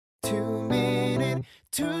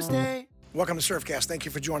Tuesday. Welcome to Surfcast. Thank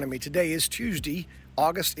you for joining me. Today is Tuesday,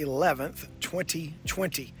 August 11th,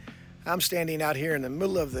 2020. I'm standing out here in the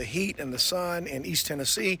middle of the heat and the sun in East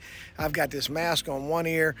Tennessee. I've got this mask on one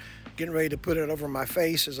ear, getting ready to put it over my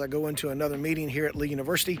face as I go into another meeting here at Lee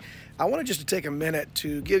University. I wanted just to take a minute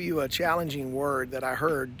to give you a challenging word that I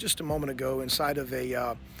heard just a moment ago inside of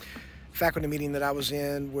a faculty meeting that I was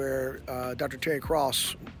in where Dr. Terry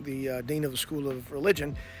Cross, the Dean of the School of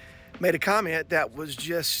Religion, made a comment that was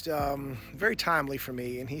just very timely for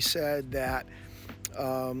me. And he said that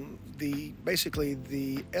basically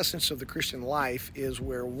the essence of the Christian life is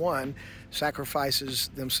where one sacrifices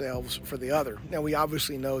themselves for the other. Now, we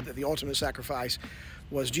obviously know that the ultimate sacrifice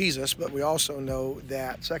was Jesus, but we also know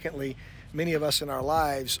that, secondly, many of us in our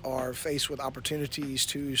lives are faced with opportunities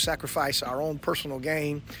to sacrifice our own personal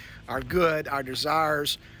gain, our good, our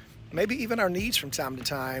desires, maybe even our needs from time to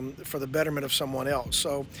time for the betterment of someone else.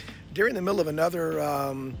 So during the middle of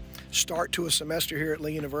another start to a semester here at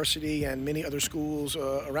Lee University and many other schools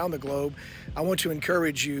around the globe, I want to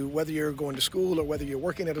encourage you, whether you're going to school or whether you're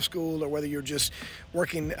working at a school or whether you're just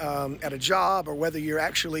working at a job or whether you're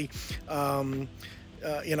actually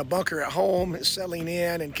in a bunker at home, settling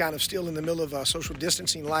in and kind of still in the middle of a social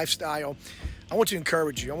distancing lifestyle, I want to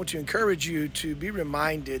encourage you. I want to encourage you to be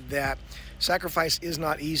reminded that sacrifice is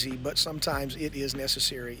not easy, but sometimes it is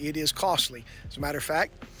necessary. It is costly. As a matter of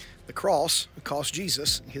fact, the cross cost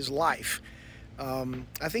Jesus his life.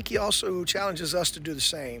 I think he also challenges us to do the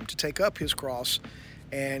same, to take up his cross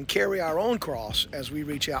and carry our own cross as we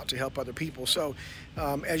reach out to help other people. So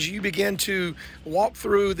as you begin to walk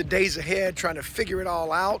through the days ahead, trying to figure it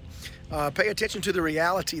all out, pay attention to the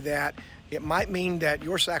reality that it might mean that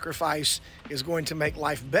your sacrifice is going to make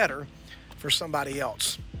life better for somebody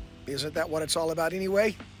else. Isn't that what it's all about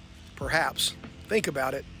anyway? Perhaps. Think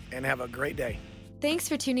about it and have a great day. Thanks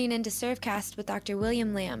for tuning in to Surfcast with Dr.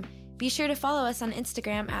 William Lamb. Be sure to follow us on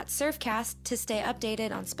Instagram at Surfcast to stay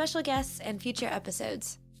updated on special guests and future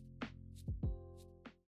episodes.